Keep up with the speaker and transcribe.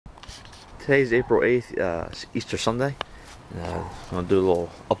Today's April 8th, it's Easter Sunday. I'm going to do a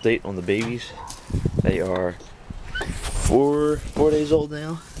little update on the babies. They are four days old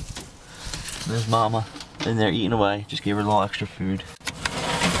now. There's Mama in there eating away. Just gave her a little extra food.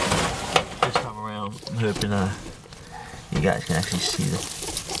 This time around, I'm hoping you guys can actually see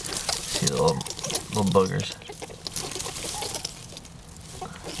the little boogers.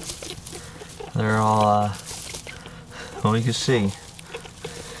 They're all, well, you can see,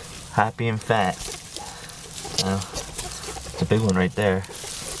 happy and fat. It's a big one right there.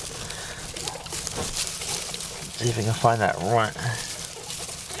 See if I can find that runt.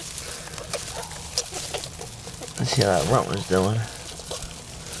 Let's see how that runt was doing.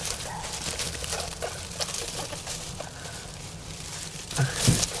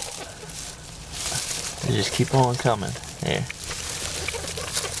 They just keep on coming. Here.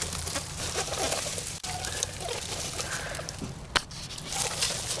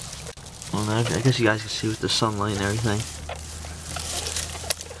 Well, I guess you guys can see with the sunlight and everything.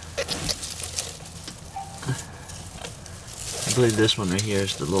 I believe this one right here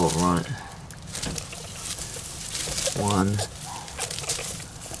is the little runt. 1,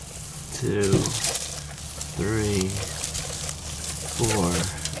 2, 3, 4,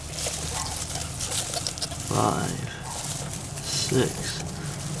 5, 6,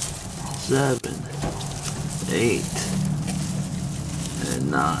 7, 8,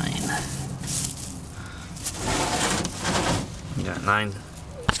 and 9. You got 9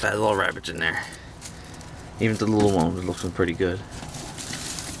 fat little rabbits in there. Even the little one was looking pretty good.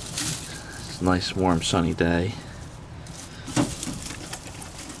 It's a nice, warm, sunny day.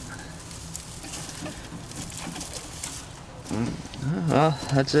 Well,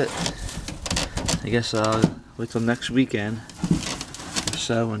 that's it. I guess I'll wait till next weekend or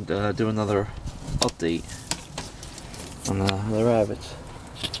so and do another update on the rabbits.